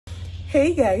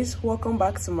Hey guys, welcome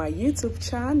back to my YouTube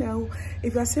channel.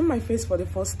 If you are seeing my face for the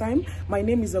first time, my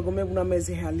name is OGOM'S,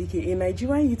 a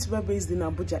Nigerian YouTuber based in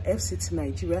Abuja, FCT,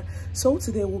 Nigeria. So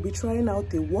today we'll be trying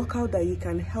out a workout that you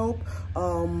can help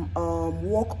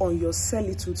work on your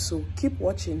cellulite. So keep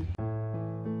watching.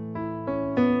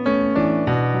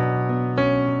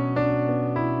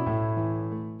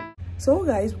 So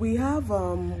guys, we have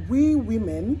we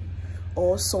women,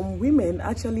 or some women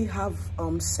actually have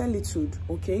cellulite.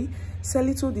 Okay,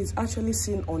 cellulite is actually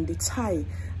seen on the thigh,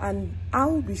 and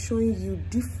I'll be showing you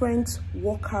different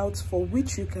workouts for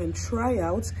which you can try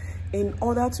out in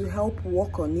order to help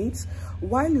work on it.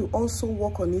 While you also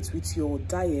work on it with your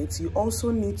diet, you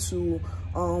also need to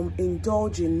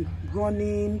indulge in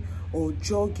running or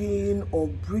jogging or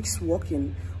brisk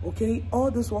walking. Okay, all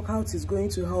those workouts is going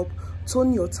to help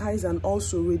tone your thighs and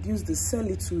also reduce the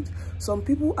cellulite. Some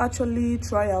people actually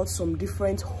try out some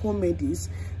different home remedies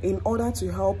in order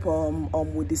to help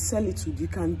with the cellulite. You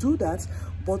can do that,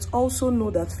 but also know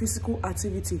that physical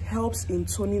activity helps in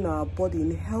toning our body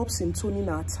and helps in toning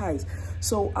our thighs.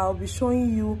 So I'll be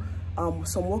showing you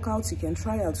some workouts you can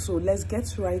try out. So let's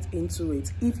get right into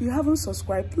it. If you haven't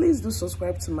subscribed, please do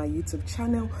subscribe to my YouTube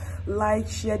channel, like,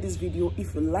 share this video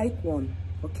if you like one.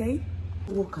 Okay,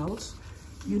 workouts,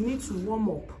 you need to warm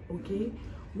up. Okay,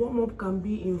 warm up can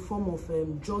be in form of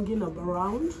jogging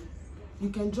around. You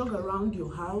can jog around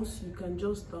your house. You can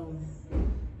just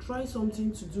try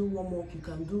something to do warm up. You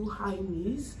can do high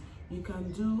knees. You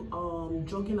can do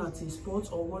jogging at a spot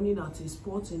or running at a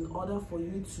spot in order for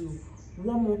you to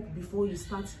warm up before you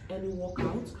start any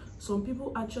workout. Some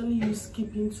people actually use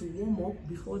skipping to warm up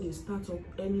before they start up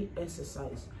any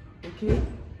exercise. Okay,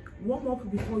 warm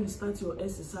up before you start your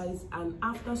exercise, and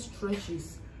after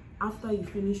stretches after you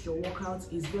finish your workout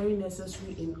is very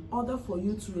necessary in order for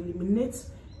you to eliminate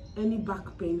any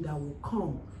back pain that will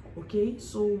come. Okay,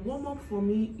 so warm up for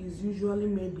me is usually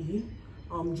maybe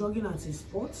jogging at a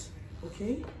spot.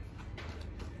 Okay,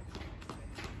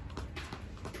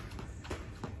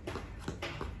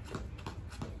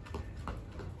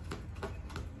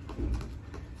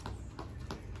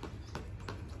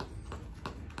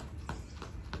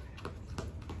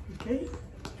 okay,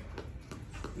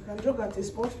 you can jog at a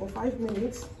spot for 5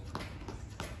 minutes.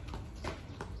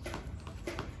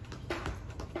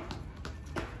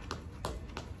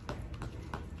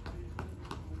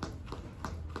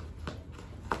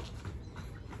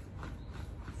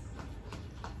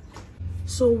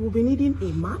 So we'll be needing a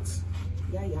mat.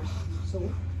 Yeah.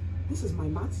 So this is my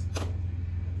mat.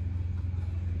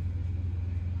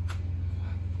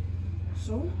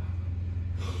 So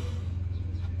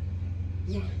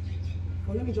yeah,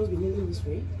 well, let me just be kneeling this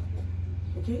way.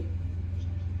 Okay,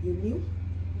 you kneel.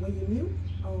 When you kneel,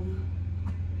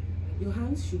 your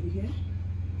hands should be here.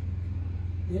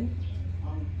 Then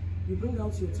you bring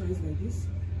out your thighs like this.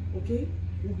 Okay,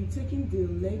 you'll be taking the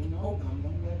leg up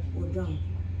or down,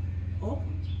 up,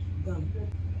 down,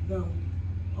 down,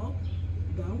 up,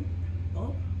 down,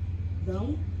 up,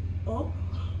 down, up,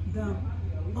 down,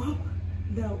 up,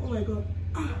 down. Oh my God,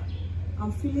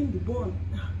 I'm feeling the ball.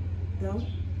 Down,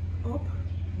 up,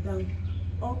 down,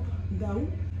 up,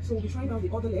 down. So we'll be trying out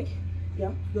the other leg.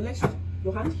 Yeah, your legs,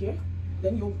 your hand here,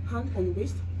 then your hand on your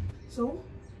waist. So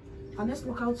our next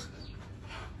workout,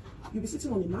 you'll be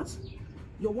sitting on the mat.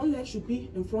 Your one leg should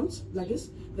be in front like this,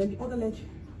 then the other leg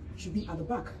should be at the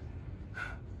back.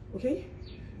 Okay,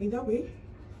 in that way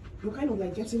you're kind of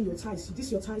like getting your thighs.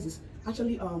 This, your thighs is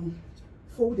actually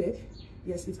folded.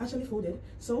 Yes, it's actually folded.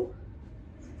 So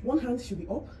one hand should be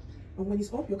up, and when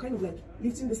it's up, you're kind of like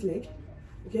lifting this leg.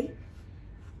 Okay,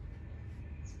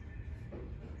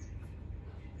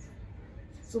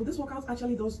 so this workout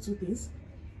actually does two things.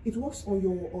 It works on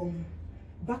your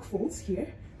back folds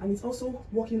here, and it's also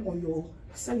working on your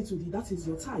cellulite, that is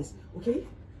your thighs. Okay,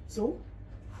 so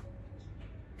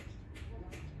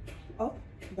up,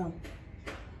 down,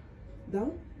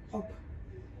 down, up.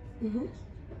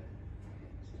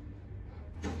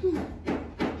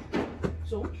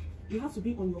 So you have to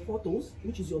be on your 4 toes,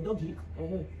 which is your doggy,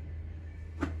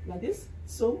 like this.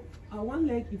 So our one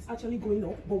leg is actually going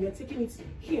up, but we are taking it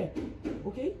here.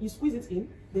 Okay, you squeeze it in,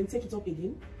 then take it up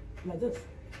again, like this.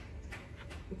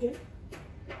 Okay,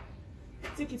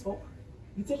 take it up,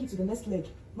 you take it to the next leg,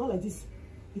 not like this.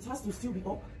 It has to still be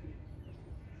up.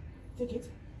 Take it,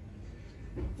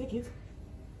 take it,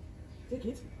 take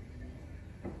it,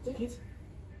 take it.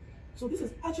 So this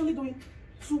is actually doing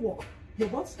 2 work, your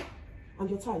butt and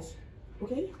your thighs.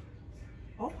 Okay,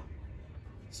 up.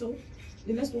 So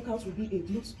the next workout will be a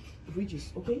glute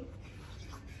bridges. Okay,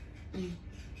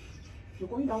 you're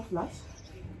going down flat,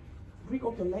 bring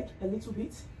up your leg a little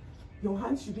bit, your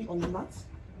hands should be on the mat,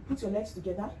 Put your legs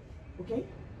together, okay?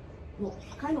 You're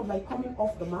kind of like coming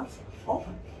off the mat, up,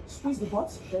 squeeze the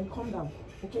butt, then come down,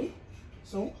 okay?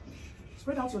 So,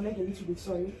 spread out your leg a little bit,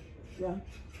 sorry. Yeah.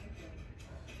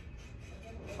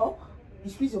 Up,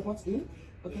 you squeeze your butt in,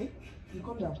 okay? You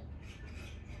come down.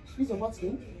 Squeeze your butt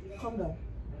in, come down.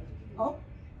 Up,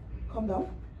 come down.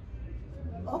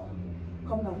 Up,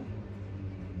 come down.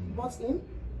 Butt in,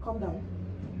 come down.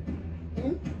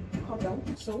 In, come down.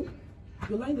 So,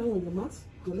 you lie down on your mat,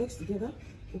 your legs together,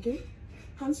 okay?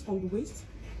 Hands on the waist.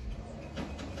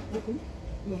 Open,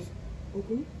 close,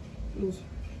 open, close,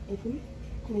 open,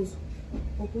 close,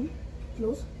 open,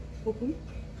 close, open,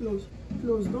 close,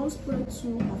 close. Don't spread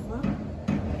too far.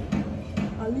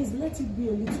 At least let it be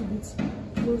a little bit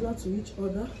closer to each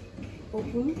other.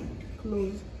 Open,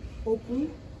 close,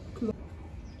 open, close.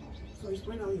 So you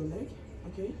spread out your leg,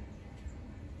 okay?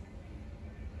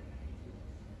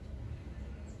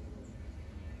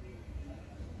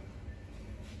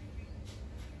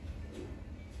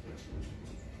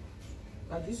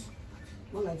 Like this,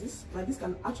 not like this. Like this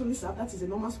can actually serve, that is a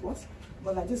normal spot,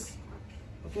 but like this,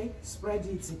 okay? Spread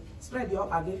it, spread your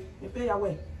up again, you pay your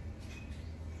way.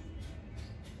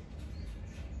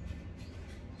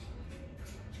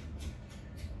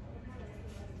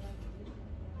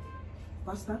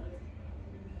 Faster,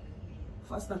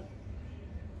 faster.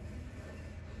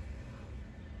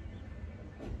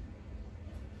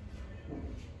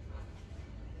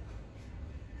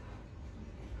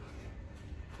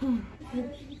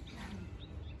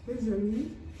 Raise your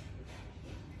knees,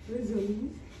 raise your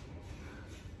knees,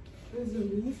 raise your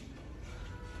knees,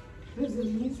 raise your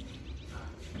knees.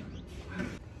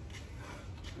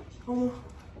 Come on.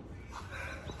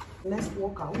 Let's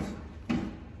walk out,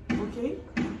 okay?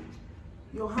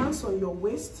 Your hands on your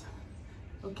waist,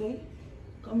 okay?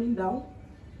 Coming down,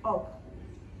 up,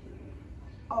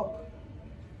 up,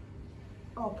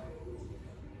 up,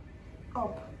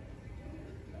 up,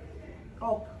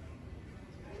 up,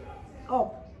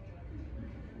 up,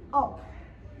 up.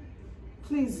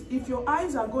 Please, if your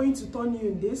eyes are going to turn you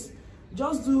in this,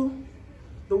 just do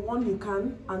the one you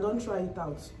can and don't try it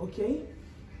out, okay?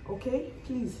 Okay,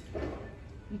 please.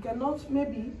 You cannot,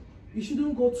 maybe you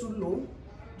shouldn't go too low,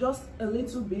 just a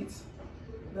little bit,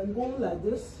 then go like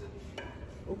this,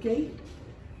 okay?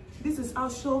 This is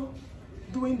also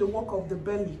doing the work of the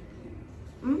belly.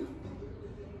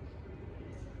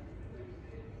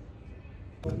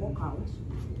 Walk out,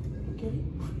 okay?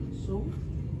 So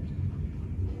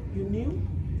you kneel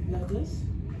like this,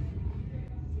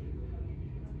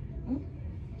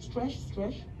 stretch,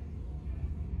 stretch.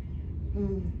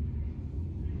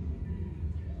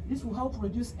 This will help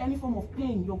reduce any form of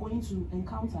pain you're going to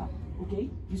encounter, okay?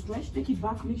 You stretch, take it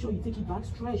back, make sure you take it back,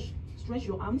 stretch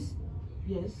your arms,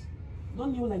 yes.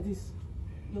 Don't kneel like this.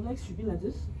 Your legs should be like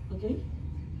this, okay?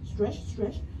 Stretch,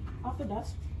 stretch. After that,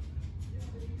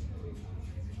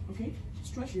 okay,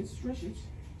 stretch it, stretch it,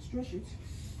 stretch it.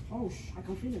 Oh, I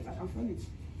can feel it, I can feel it.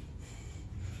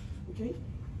 Okay,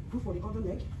 go for the other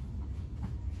leg.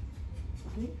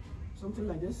 Okay, something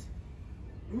like this.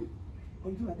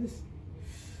 Or you do like this.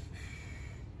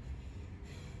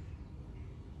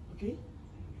 Okay.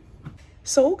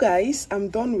 So guys, I'm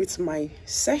done with my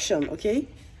session, okay?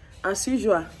 As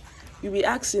usual, you'll be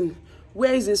asking,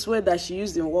 where is the sweat that she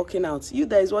used in working out? You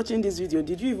guys watching this video,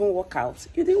 did you even work out?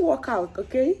 You didn't work out,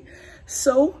 okay?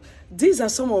 So these are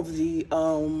some of the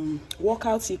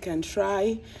workouts you can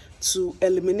try to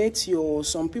eliminate your,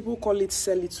 some people call it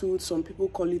cellulite, some people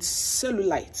call it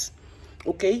cellulite,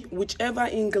 okay? Whichever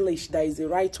English that is the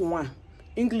right one.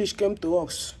 English came to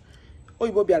us.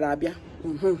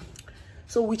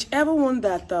 So whichever one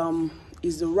that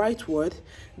is the right word,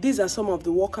 these are some of the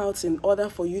workouts in order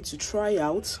for you to try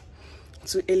out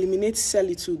to eliminate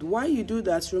cellulite. Why you do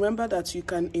that, remember that you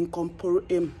can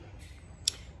incorporate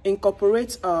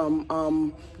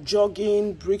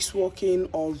jogging, brisk walking,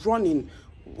 or running.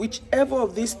 Whichever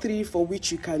of these three for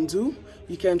which you can do,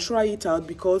 you can try it out,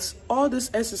 because all this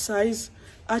exercise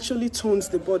actually tones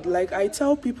the body. Like I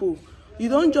tell people, you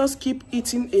don't just keep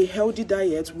eating a healthy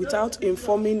diet without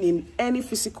informing in any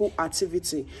physical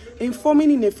activity. Informing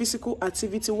in a physical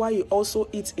activity while you also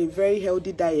eat a very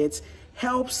healthy diet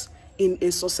helps in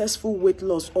a successful weight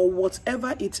loss, or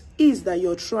whatever it is that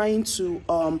you're trying to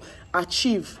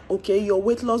achieve, okay? Your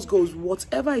weight loss goals,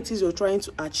 whatever it is you're trying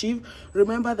to achieve,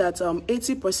 remember that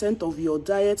 80% of your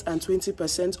diet and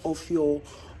 20%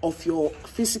 of your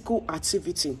physical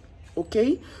activity.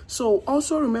 Okay, so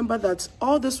also remember that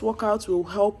all these workouts will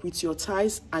help with your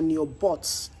thighs and your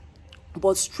butts,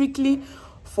 but strictly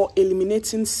for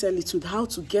eliminating cellulite, how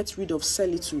to get rid of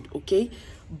cellulite, okay?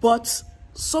 But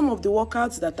some of the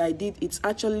workouts that I did, it's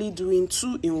actually doing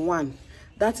 2 in 1.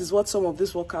 That is what some of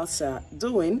these workouts are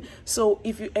doing. So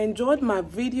if you enjoyed my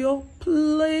video,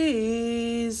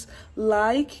 please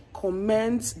like,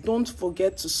 comment, don't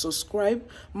forget to subscribe.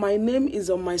 My name is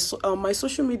on my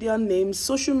social media names.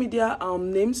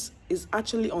 Names is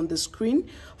actually on the screen.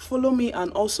 Follow me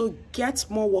and also get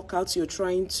more workouts you're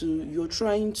trying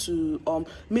to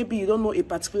maybe you don't know a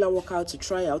particular workout to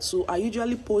try out. So I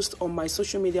usually post on my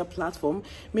social media platform,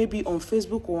 maybe on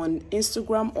Facebook or on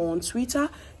Instagram or on Twitter.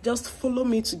 Just follow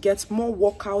me to get more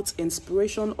workout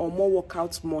inspiration or more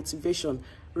workout motivation.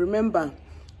 Remember,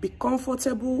 be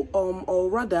comfortable, or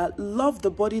rather love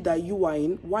the body that you are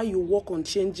in while you work on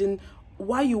changing,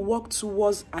 while you work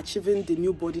towards achieving the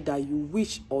new body that you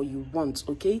wish or you want.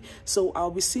 Okay, so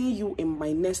I'll be seeing you in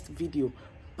my next video.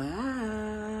 Bye.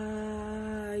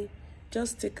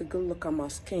 Just take a good look at my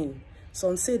skin.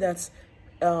 Some say that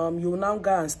you now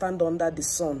go and stand under the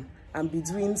sun and be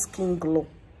doing skin glow.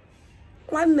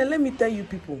 One, let me tell you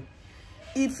people,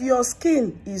 if your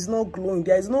skin is not glowing,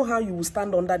 there is no how you will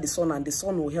stand under the sun and the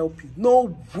sun will help you.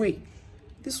 No way.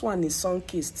 This one is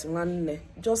sun-kissed.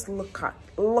 Just look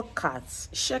at,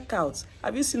 check out.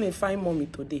 Have you seen a fine mommy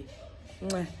today?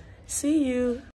 See you.